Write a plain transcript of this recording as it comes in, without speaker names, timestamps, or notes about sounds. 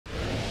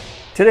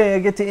Today I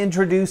get to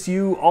introduce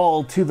you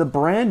all to the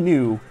brand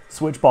new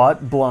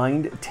SwitchBot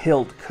Blind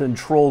Tilt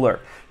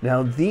controller.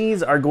 Now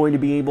these are going to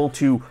be able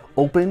to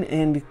open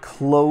and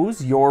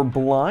close your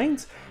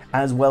blinds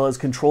as well as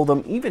control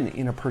them even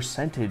in a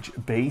percentage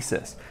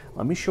basis.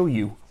 Let me show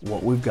you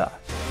what we've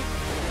got.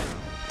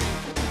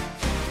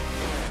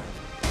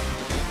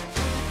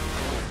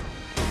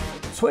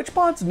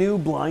 SwitchBot's new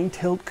Blind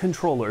Tilt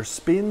controller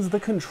spins the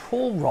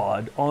control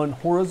rod on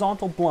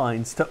horizontal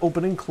blinds to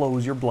open and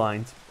close your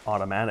blinds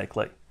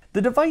automatically.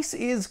 The device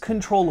is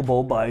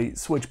controllable by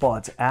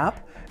SwitchBot's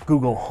app,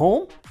 Google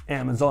Home,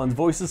 Amazon's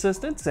voice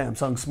assistant,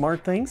 Samsung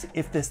SmartThings,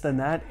 If This Then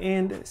That,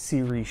 and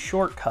Siri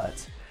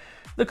shortcuts.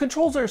 The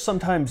controls are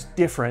sometimes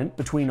different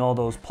between all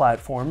those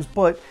platforms,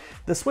 but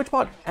the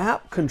SwitchBot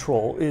app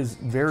control is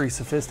very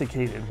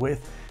sophisticated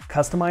with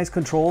customized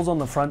controls on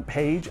the front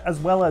page as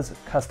well as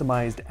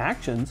customized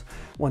actions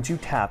once you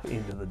tap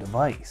into the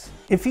device.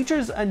 It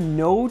features a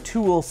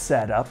no-tool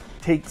setup,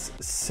 takes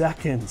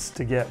seconds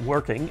to get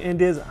working,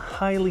 and is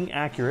highly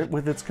accurate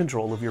with its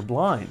control of your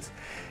blinds.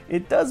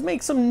 It does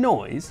make some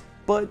noise,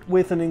 but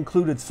with an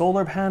included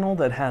solar panel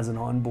that has an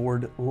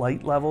onboard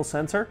light level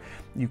sensor,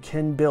 you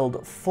can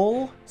build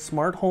full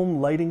smart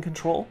home lighting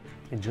control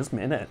in just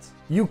minutes.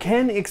 You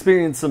can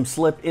experience some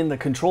slip in the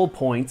control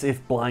points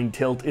if blind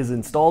tilt is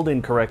installed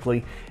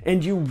incorrectly,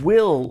 and you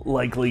will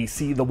likely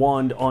see the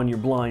wand on your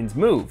blinds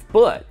move,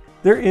 but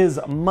there is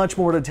much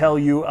more to tell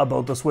you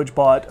about the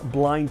SwitchBot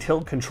Blind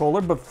Tilt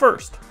controller, but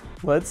first,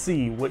 let's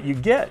see what you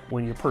get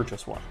when you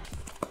purchase one.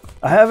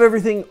 I have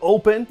everything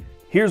open.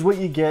 Here's what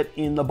you get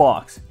in the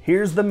box.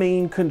 Here's the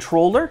main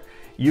controller.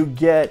 You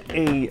get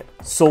a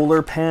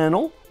solar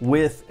panel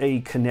with a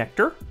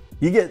connector.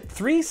 You get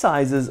 3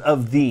 sizes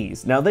of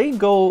these. Now they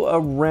go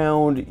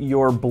around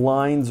your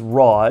blinds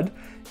rod.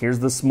 Here's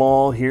the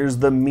small, here's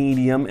the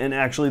medium, and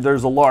actually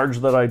there's a large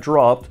that I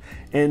dropped,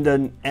 and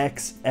an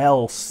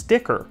XL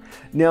sticker.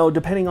 Now,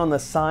 depending on the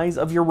size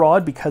of your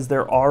rod, because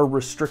there are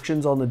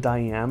restrictions on the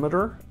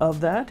diameter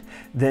of that,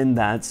 then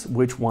that's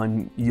which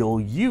one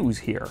you'll use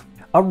here.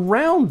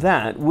 Around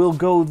that will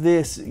go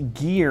this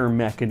gear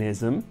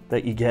mechanism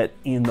that you get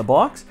in the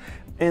box.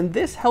 And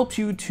this helps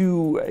you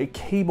to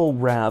cable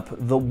wrap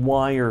the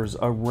wires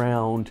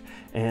around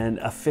and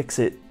affix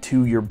it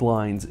to your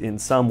blinds in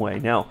some way.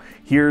 Now,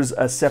 here's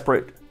a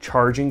separate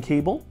charging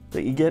cable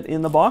that you get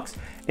in the box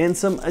and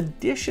some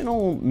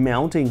additional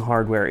mounting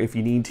hardware if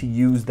you need to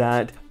use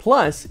that.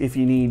 Plus, if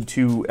you need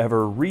to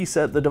ever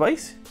reset the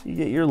device, you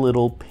get your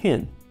little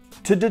pin.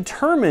 To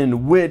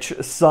determine which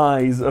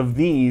size of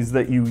these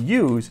that you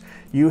use,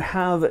 you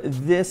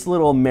have this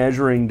little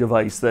measuring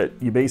device that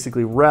you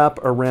basically wrap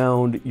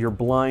around your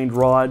blind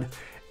rod,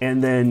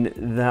 and then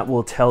that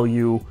will tell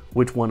you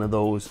which one of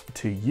those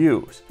to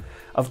use.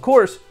 Of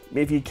course,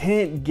 if you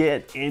can't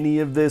get any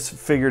of this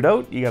figured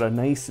out, you got a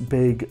nice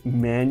big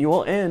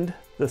manual and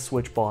the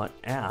SwitchBot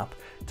app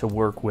to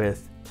work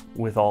with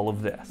all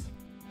of this.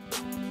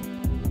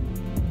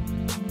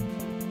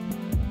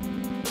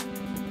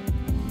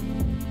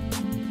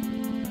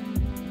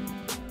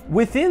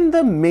 Within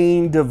the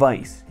main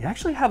device, you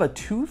actually have a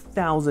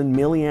 2000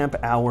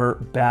 milliamp hour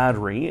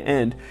battery,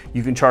 and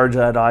you can charge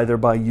that either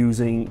by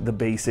using the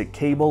basic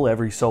cable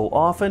every so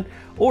often,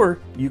 or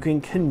you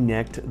can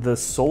connect the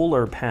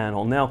solar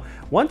panel. Now,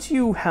 once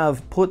you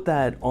have put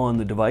that on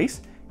the device,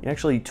 you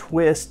actually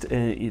twist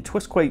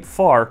quite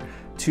far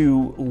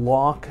to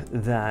lock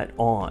that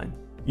on.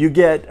 You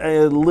get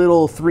a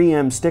little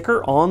 3M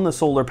sticker on the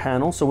solar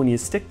panel, so when you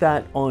stick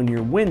that on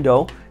your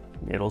window,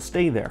 it'll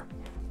stay there.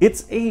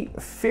 It's a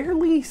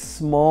fairly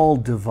small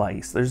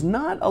device. There's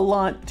not a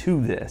lot to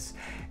this.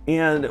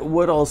 And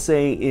what I'll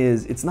say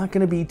is it's not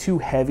gonna be too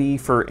heavy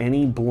for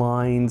any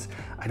blinds.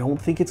 I don't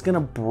think it's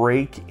gonna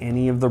break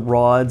any of the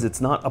rods.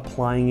 It's not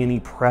applying any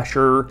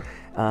pressure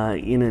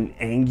in an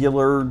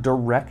angular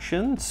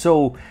direction.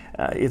 So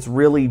it's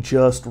really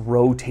just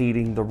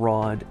rotating the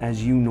rod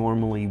as you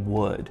normally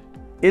would.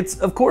 It's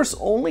of course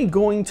only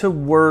going to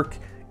work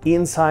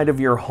inside of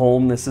your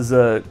home. This is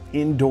an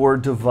indoor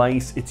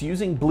device. It's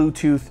using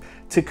Bluetooth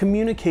to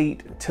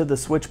communicate to the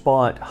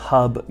SwitchBot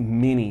Hub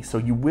Mini. So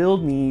you will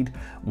need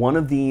one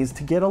of these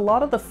to get a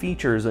lot of the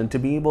features and to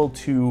be able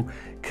to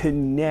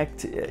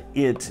connect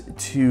it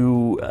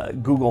to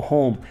Google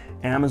Home,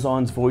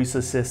 Amazon's voice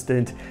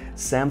assistant,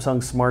 Samsung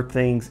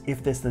SmartThings,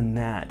 If This Then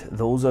That.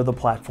 Those are the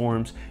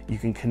platforms you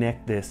can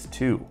connect this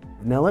to.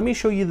 Now let me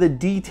show you the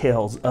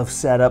details of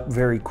setup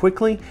very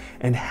quickly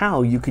and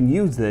how you can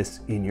use this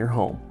in your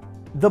home.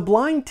 The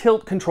Blind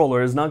Tilt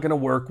controller is not going to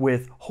work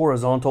with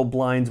horizontal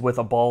blinds with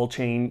a ball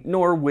chain,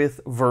 nor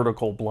with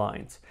vertical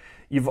blinds.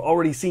 You've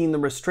already seen the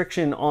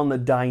restriction on the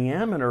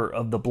diameter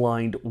of the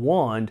blind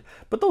wand,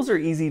 but those are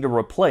easy to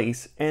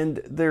replace,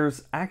 and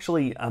there's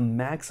actually a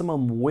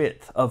maximum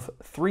width of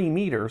 3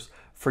 meters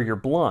for your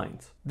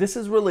blinds. This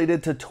is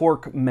related to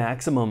torque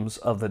maximums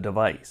of the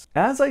device.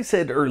 As I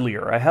said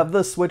earlier, I have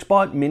the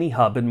SwitchBot Mini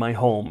Hub in my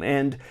home,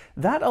 and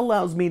that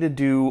allows me to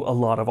do a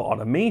lot of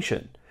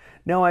automation.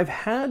 Now, I've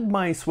had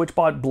my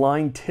SwitchBot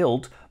Blind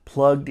Tilt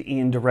plugged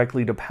in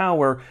directly to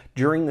power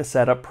during the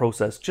setup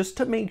process, just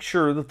to make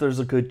sure that there's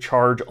a good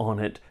charge on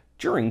it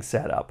during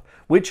setup,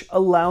 which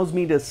allows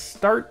me to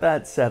start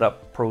that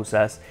setup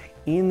process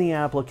in the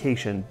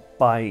application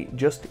by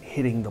just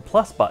hitting the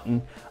plus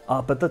button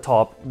up at the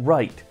top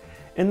right.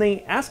 And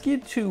they ask you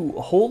to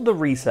hold the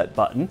reset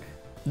button,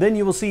 then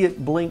you will see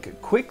it blink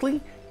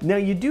quickly. Now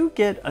you do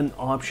get an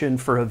option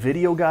for a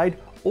video guide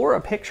or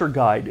a picture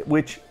guide,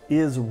 which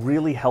is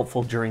really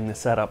helpful during the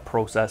setup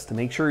process to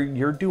make sure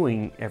you're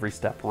doing every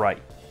step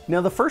right.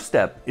 Now the first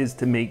step is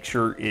to make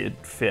sure it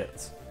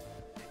fits.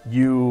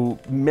 You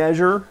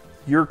measure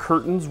your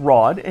curtains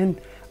rod,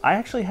 and I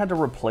actually had to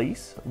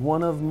replace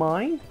one of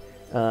mine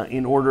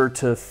in order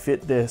to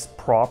fit this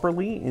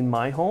properly in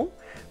my home.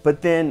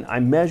 But then I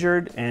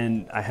measured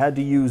and I had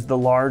to use the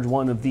large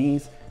one of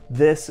these.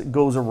 This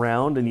goes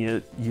around and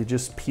you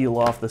just peel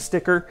off the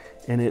sticker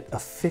and it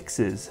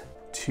affixes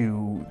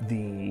to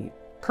the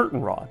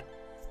curtain rod.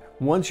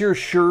 Once you're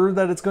sure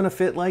that it's going to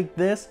fit like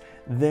this,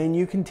 then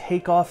you can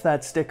take off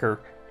that sticker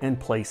and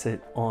place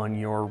it on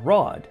your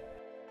rod.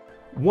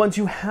 Once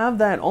you have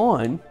that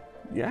on,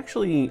 you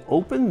actually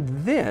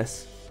open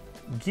this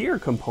gear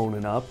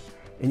component up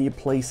and you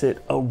place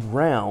it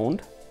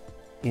around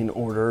in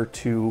order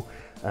to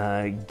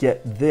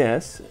get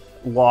this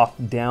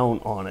locked down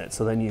on it.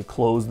 So then you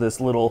close this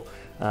little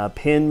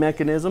pin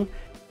mechanism,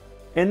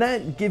 and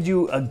that gives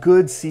you a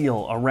good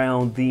seal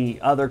around the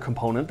other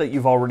component that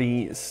you've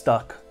already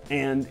stuck.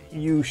 And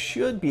you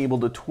should be able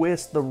to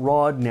twist the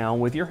rod now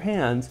with your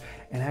hands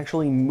and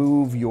actually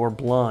move your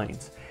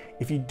blinds.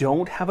 If you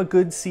don't have a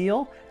good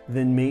seal,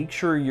 then make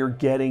sure you're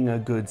getting a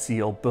good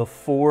seal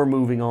before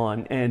moving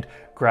on and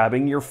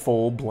grabbing your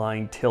full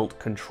blind tilt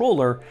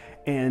controller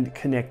and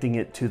connecting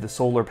it to the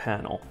solar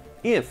panel,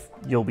 if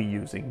you'll be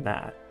using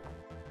that.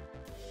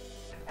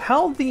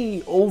 How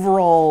the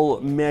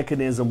overall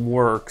mechanism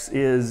works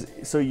is,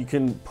 so you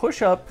can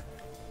push up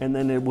and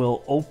then it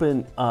will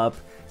open up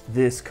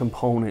this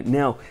component.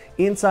 Now,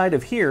 inside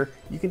of here,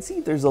 you can see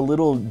there's a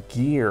little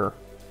gear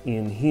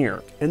in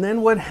here. And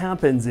then what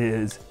happens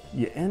is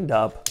you end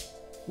up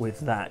with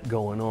that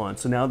going on.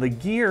 So now the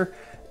gear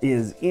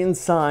is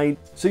inside.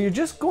 So you're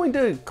just going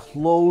to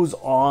close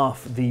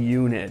off the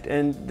unit.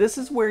 And this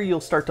is where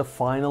you'll start to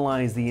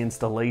finalize the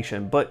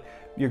installation, but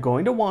you're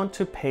going to want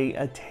to pay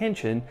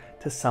attention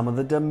to some of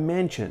the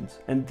dimensions.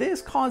 And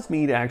this caused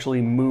me to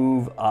actually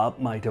move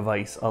up my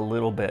device a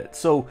little bit.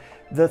 So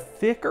the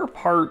thicker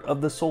part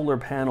of the solar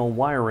panel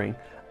wiring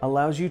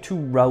allows you to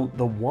route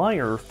the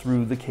wire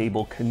through the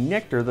cable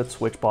connector that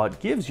SwitchBot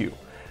gives you.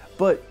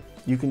 But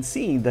you can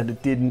see that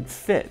it didn't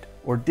fit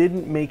or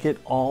didn't make it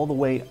all the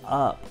way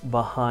up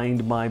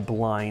behind my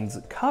blind's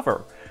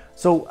cover.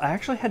 So I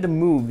actually had to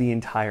move the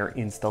entire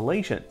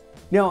installation.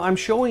 Now I'm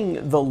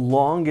showing the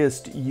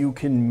longest you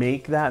can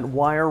make that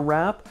wire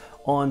wrap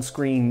on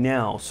screen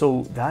now.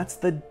 So that's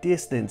the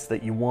distance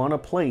that you want to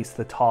place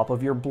the top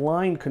of your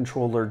blind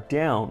controller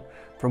down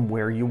from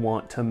where you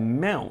want to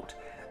mount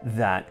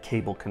that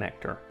cable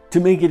connector. To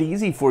make it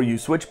easy for you,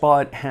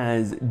 SwitchBot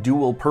has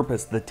dual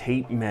purpose the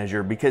tape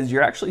measure, because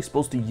you're actually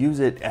supposed to use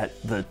it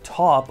at the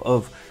top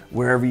of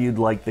wherever you'd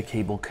like the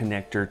cable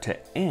connector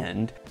to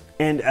end.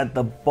 And at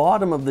the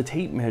bottom of the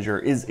tape measure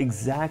is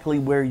exactly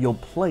where you'll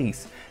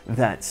place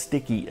that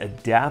sticky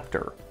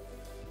adapter.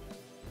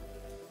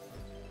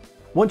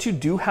 Once you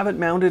do have it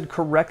mounted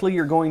correctly,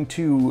 you're going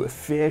to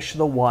fish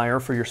the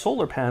wire for your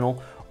solar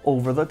panel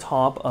over the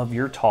top of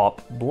your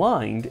top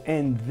blind,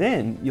 and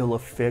then you'll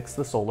affix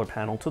the solar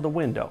panel to the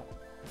window.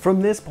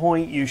 From this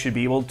point, you should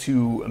be able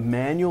to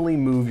manually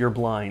move your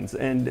blinds,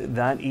 and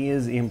that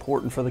is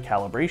important for the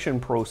calibration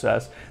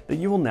process that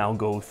you will now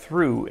go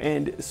through.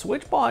 And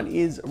SwitchBot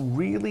is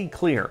really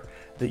clear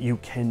that you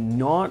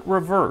cannot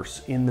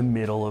reverse in the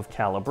middle of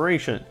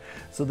calibration.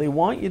 So they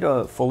want you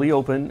to fully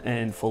open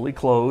and fully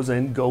close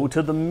and go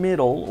to the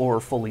middle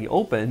or fully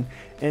open.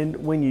 And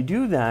when you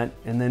do that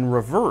and then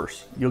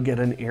reverse, you'll get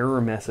an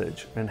error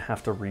message and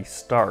have to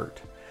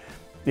restart.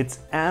 It's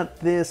at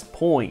this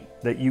point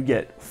that you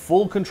get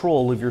full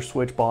control of your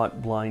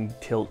SwitchBot Blind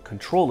Tilt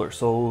controller.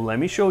 So let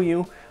me show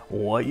you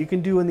what you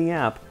can do in the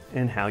app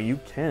and how you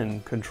can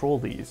control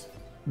these.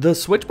 The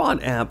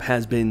SwitchBot app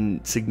has been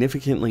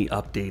significantly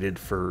updated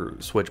for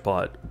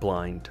SwitchBot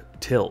Blind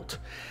Tilt.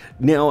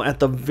 Now at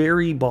the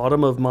very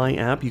bottom of my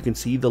app, you can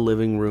see the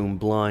living room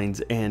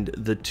blinds and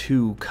the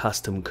two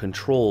custom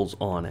controls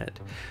on it.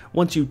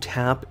 Once you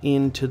tap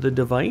into the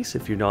device,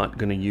 if you're not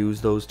going to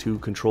use those two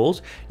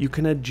controls, you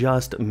can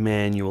adjust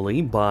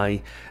manually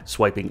by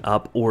swiping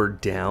up or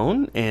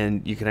down,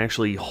 and you can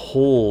actually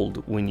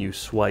hold when you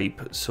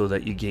swipe so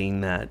that you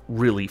gain that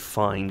really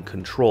fine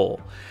control.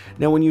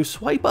 Now when you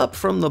swipe up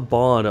from the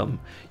bottom,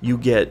 you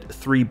get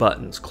three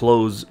buttons: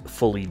 close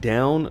fully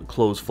down,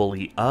 close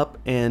fully up,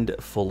 and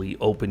fully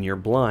open your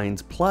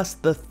blinds, plus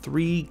the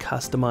three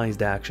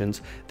customized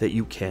actions that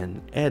you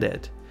can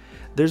edit.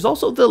 There's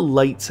also the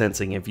light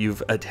sensing if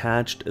you've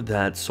attached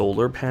that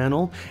solar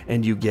panel,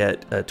 and you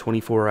get a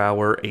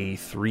 24-hour, a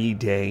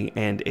 3-day,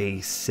 and a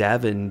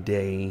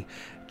 7-day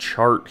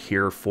chart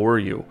here for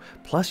you.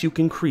 Plus, you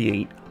can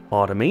create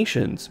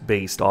automations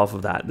based off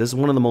of that. This is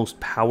one of the most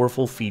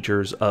powerful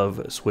features of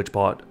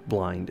SwitchBot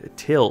Blind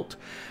Tilt,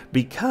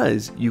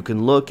 because you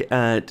can look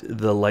at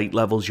the light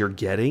levels you're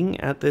getting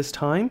at this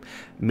time,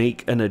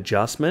 make an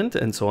adjustment.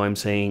 And so I'm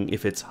saying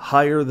if it's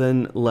higher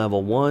than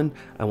level 1,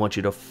 I want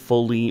you to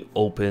fully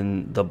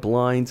open the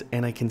blinds,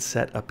 and I can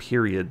set a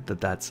period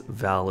that that's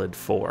valid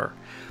for.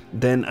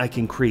 Then I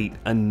can create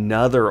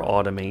another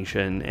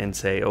automation and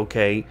say,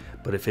 okay,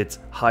 but if it's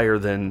higher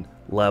than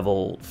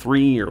level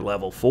 3 or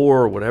level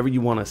 4 or whatever you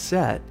want to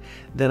set,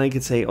 then I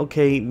could say,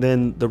 okay,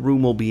 then the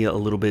room will be a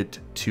little bit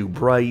too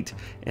bright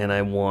and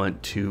I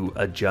want to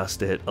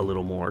adjust it a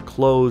little more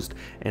closed.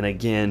 And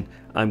again,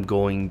 I'm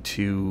going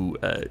to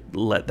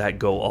let that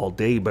go all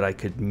day, but I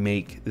could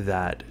make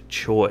that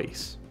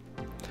choice.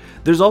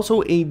 There's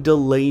also a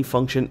delay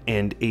function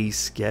and a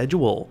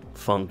schedule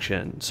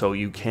function. So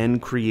you can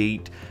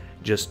create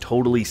just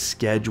totally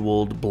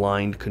scheduled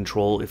blind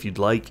control if you'd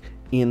like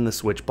in the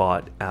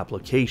SwitchBot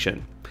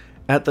application.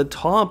 At the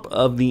top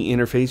of the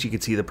interface, you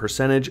can see the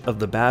percentage of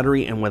the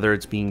battery and whether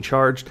it's being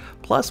charged,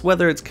 plus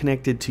whether it's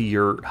connected to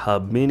your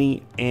Hub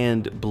Mini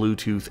and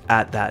Bluetooth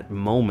at that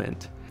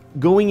moment.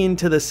 Going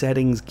into the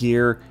settings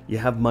gear, you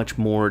have much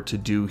more to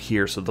do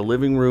here. So the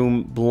living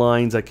room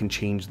blinds, I can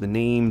change the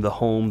name, the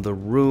home, the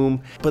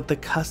room, but the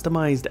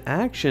customized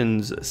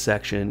actions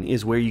section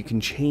is where you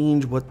can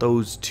change what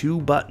those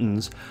 2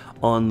 buttons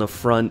on the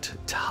front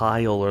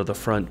tile or the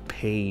front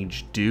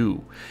page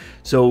do.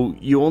 So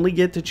you only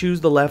get to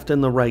choose the left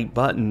and the right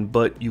button,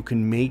 but you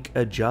can make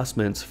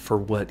adjustments for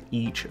what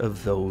each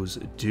of those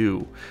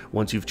do.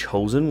 Once you've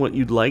chosen what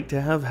you'd like to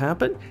have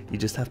happen, you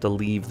just have to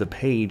leave the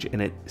page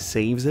and it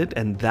saves it,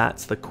 and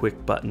that's the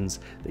quick buttons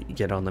that you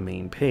get on the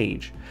main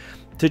page.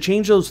 To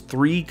change those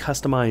 3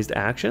 customized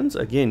actions,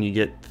 again, you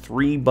get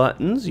 3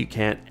 buttons. You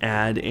can't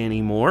add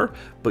any more,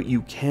 but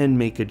you can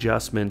make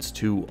adjustments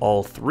to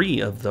all 3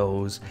 of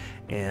those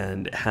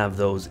and have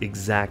those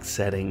exact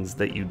settings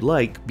that you'd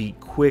like be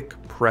quick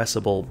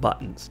pressable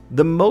buttons.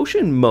 The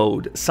motion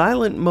mode,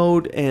 silent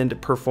mode, and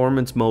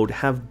performance mode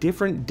have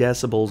different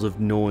decibels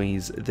of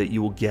noise that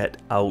you will get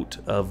out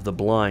of the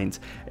blinds,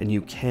 and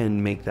you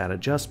can make that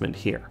adjustment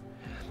here.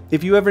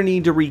 If you ever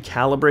need to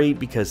recalibrate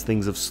because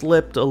things have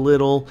slipped a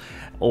little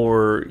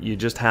or you're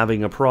just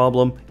having a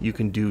problem, you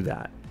can do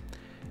that.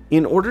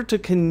 In order to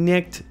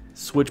connect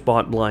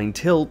SwitchBot Blind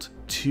Tilt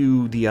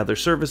to the other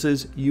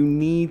services, you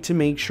need to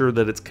make sure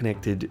that it's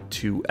connected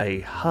to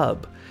a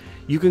hub.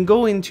 You can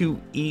go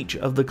into each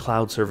of the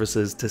cloud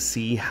services to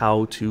see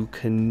how to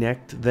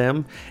connect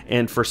them,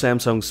 and for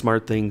Samsung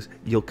SmartThings,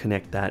 you'll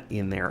connect that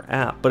in their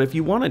app. But if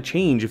you want to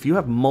change, if you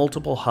have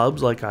multiple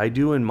hubs like I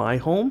do in my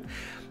home,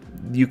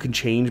 you can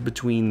change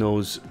between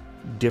those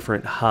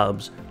different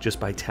hubs just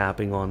by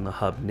tapping on the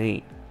hub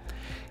name.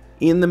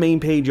 In the main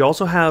page, you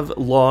also have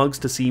logs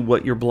to see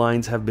what your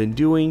blinds have been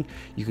doing.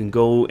 You can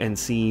go and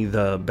see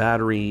the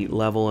battery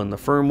level and the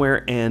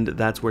firmware, and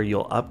that's where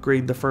you'll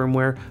upgrade the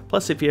firmware.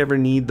 Plus, if you ever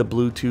need the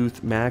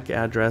Bluetooth MAC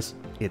address,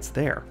 it's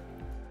there.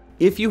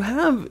 If you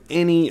have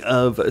any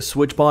of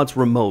SwitchBot's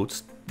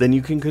remotes, then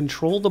you can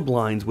control the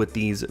blinds with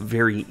these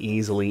very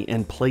easily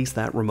and place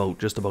that remote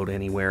just about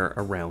anywhere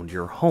around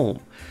your home.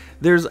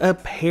 There's a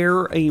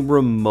pair a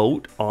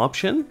remote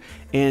option,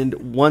 and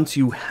once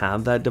you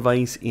have that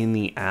device in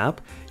the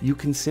app, you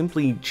can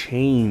simply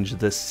change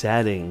the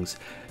settings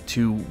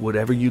to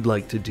whatever you'd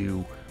like to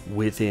do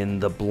within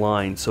the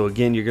blind. So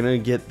again, you're going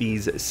to get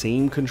these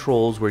same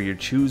controls where you're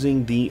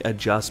choosing the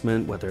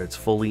adjustment, whether it's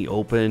fully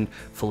open,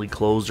 fully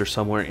closed, or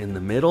somewhere in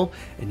the middle,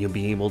 and you'll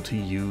be able to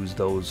use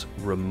those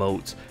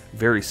remotes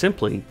very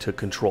simply to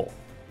control.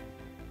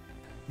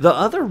 The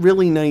other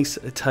really nice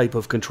type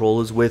of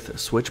control is with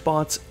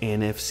SwitchBot's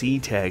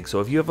NFC tag. So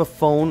if you have a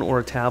phone or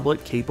a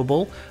tablet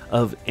capable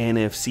of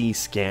NFC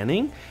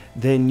scanning,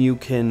 then you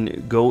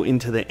can go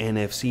into the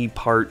NFC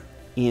part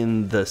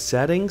in the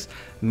settings,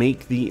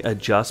 make the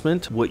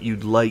adjustment what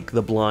you'd like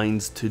the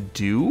blinds to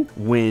do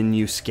when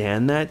you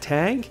scan that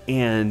tag,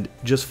 and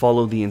just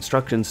follow the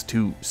instructions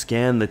to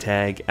scan the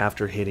tag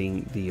after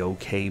hitting the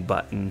OK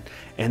button.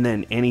 And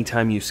then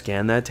anytime you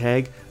scan that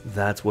tag,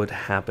 that's what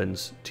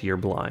happens to your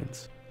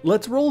blinds.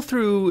 Let's roll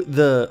through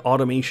the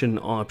automation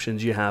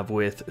options you have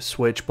with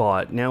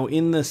SwitchBot. Now,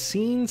 in the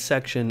scene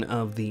section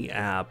of the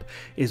app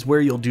is where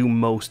you'll do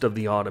most of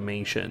the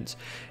automations.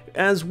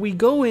 As we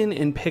go in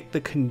and pick the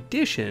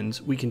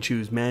conditions, we can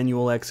choose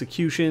manual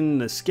execution,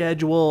 the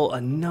schedule, a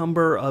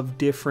number of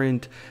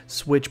different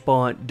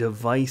SwitchBot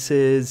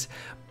devices,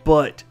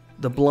 but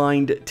the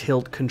blind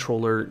tilt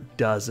controller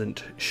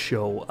doesn't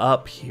show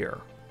up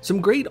here. Some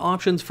great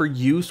options for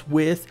use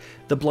with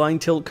the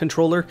blind tilt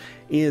controller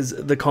is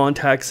the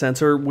contact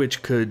sensor,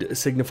 which could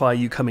signify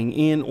you coming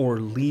in or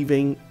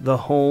leaving the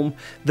home,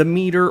 the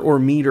meter or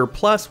meter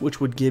plus,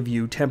 which would give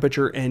you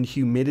temperature and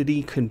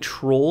humidity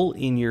control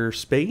in your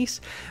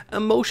space, a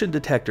motion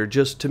detector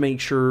just to make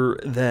sure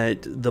that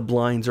the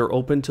blinds are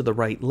open to the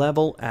right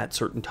level at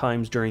certain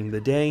times during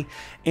the day,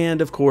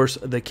 and of course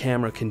the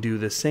camera can do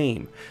the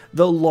same.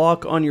 The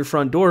lock on your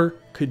front door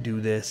could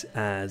do this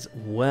as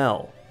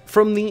well.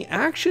 From the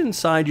action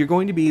side, you're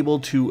going to be able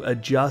to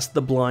adjust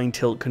the blind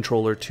tilt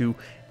controller to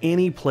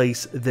any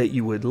place that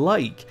you would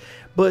like.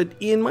 But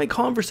in my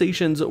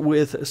conversations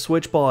with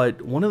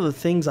SwitchBot, one of the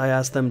things I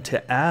asked them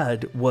to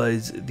add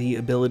was the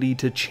ability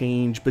to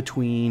change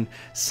between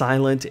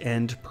silent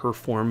and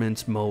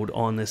performance mode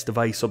on this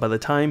device. So by the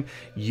time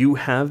you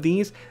have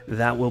these,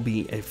 that will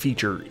be a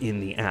feature in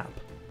the app.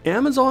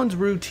 Amazon's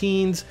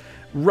routines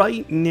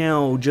right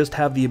now just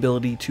have the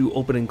ability to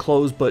open and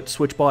close, but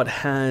SwitchBot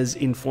has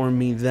informed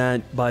me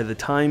that by the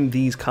time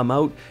these come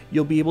out,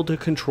 you'll be able to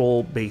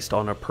control based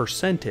on a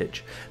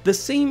percentage. The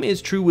same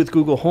is true with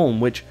Google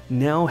Home, which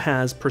now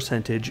has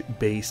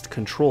percentage-based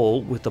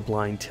control with the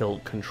blind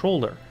tilt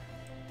controller.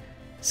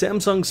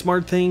 Samsung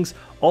SmartThings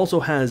also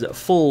has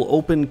full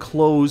open,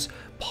 close,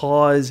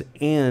 pause,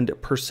 and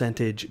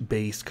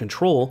percentage-based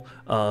control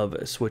of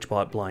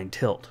SwitchBot Blind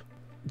Tilt.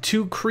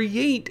 To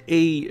create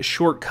a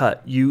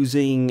shortcut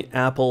using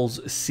Apple's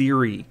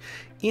Siri,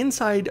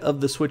 inside of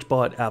the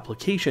SwitchBot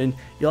application,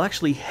 you'll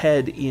actually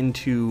head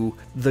into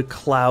the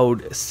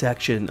cloud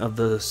section of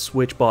the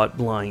SwitchBot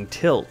Blind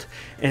Tilt.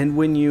 And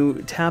when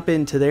you tap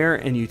into there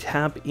and you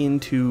tap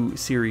into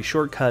Siri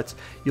shortcuts,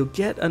 you'll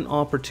get an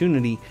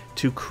opportunity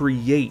to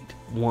create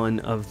one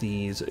of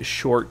these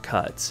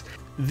shortcuts.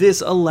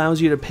 This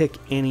allows you to pick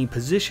any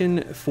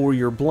position for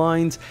your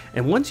blinds,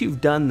 and once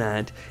you've done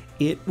that,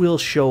 it will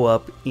show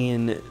up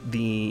in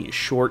the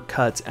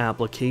shortcuts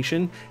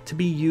application to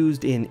be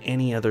used in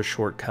any other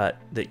shortcut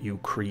that you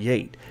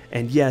create.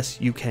 And yes,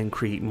 you can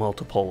create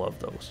multiple of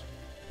those.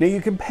 Now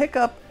you can pick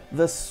up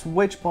the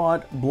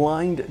SwitchBot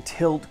Blind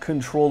Tilt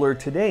controller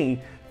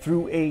today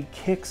through a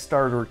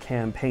Kickstarter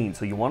campaign.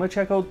 So you want to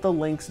check out the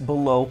links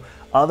below.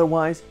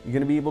 Otherwise, you're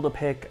going to be able to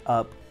pick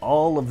up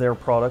all of their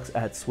products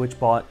at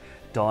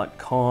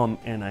SwitchBot.com,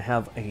 and I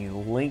have a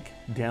link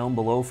down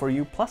below for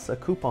you, plus a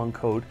coupon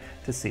code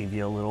to save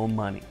you a little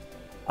money.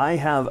 I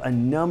have a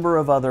number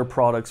of other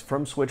products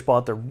from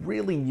SwitchBot. They're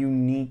really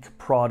unique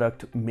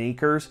product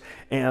makers,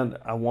 and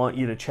I want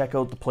you to check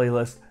out the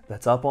playlist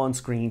that's up on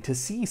screen to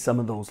see some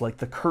of those, like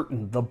the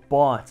curtain, the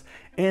bots,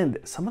 and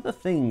some of the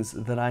things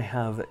that I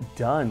have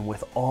done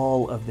with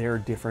all of their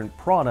different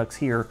products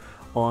here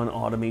on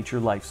Automate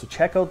Your Life. So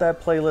check out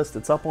that playlist,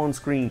 it's up on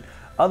screen.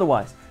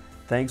 Otherwise,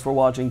 thanks for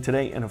watching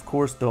today, and of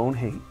course, don't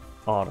hate,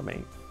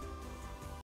 automate.